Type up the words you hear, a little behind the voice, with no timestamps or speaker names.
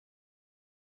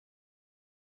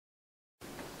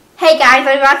Hey guys,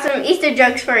 I got some Easter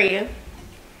jokes for you.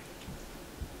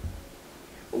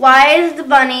 Why is the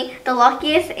bunny the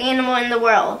luckiest animal in the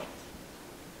world?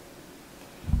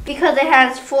 Because it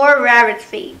has 4 rabbit's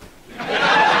feet. What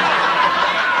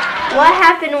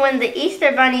happened when the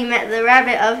Easter bunny met the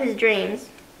rabbit of his dreams?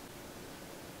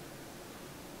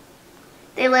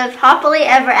 They lived happily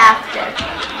ever after.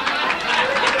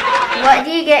 What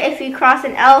do you get if you cross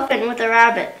an elephant with a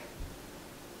rabbit?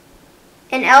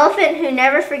 An elephant who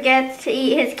never forgets to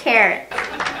eat his carrots.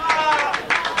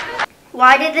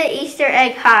 Why did the Easter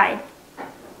egg hide?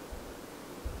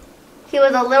 He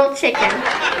was a little chicken.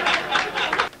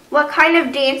 What kind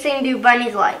of dancing do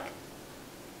bunnies like?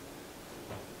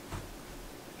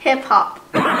 Hip hop.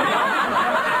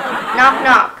 Knock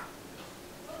knock.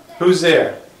 Who's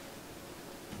there?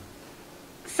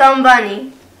 Some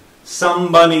bunny. Some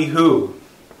bunny who?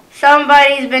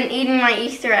 Somebody's been eating my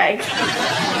Easter eggs.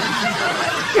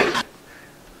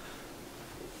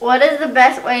 What is the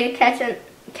best way to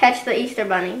catch the Easter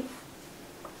bunny?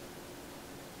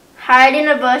 Hide in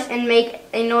a bush and make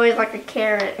a noise like a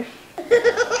carrot.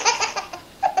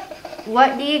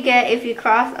 What do you get if you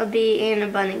cross a bee and a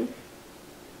bunny?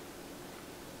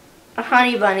 A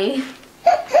honey bunny.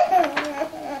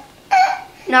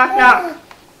 Knock knock.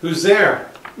 Who's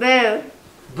there? Boo.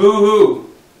 Boo-hoo.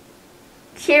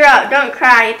 Cheer up, don't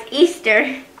cry, it's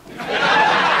Easter.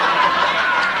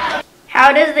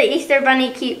 How does the Easter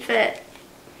bunny keep fit?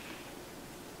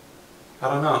 I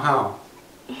don't know, how?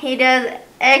 He does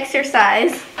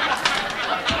exercise.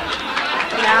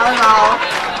 That was all.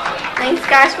 Thanks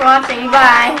guys for watching,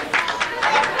 bye.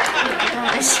 Oh my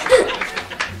gosh.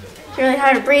 It's really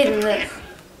hard to breathe in this.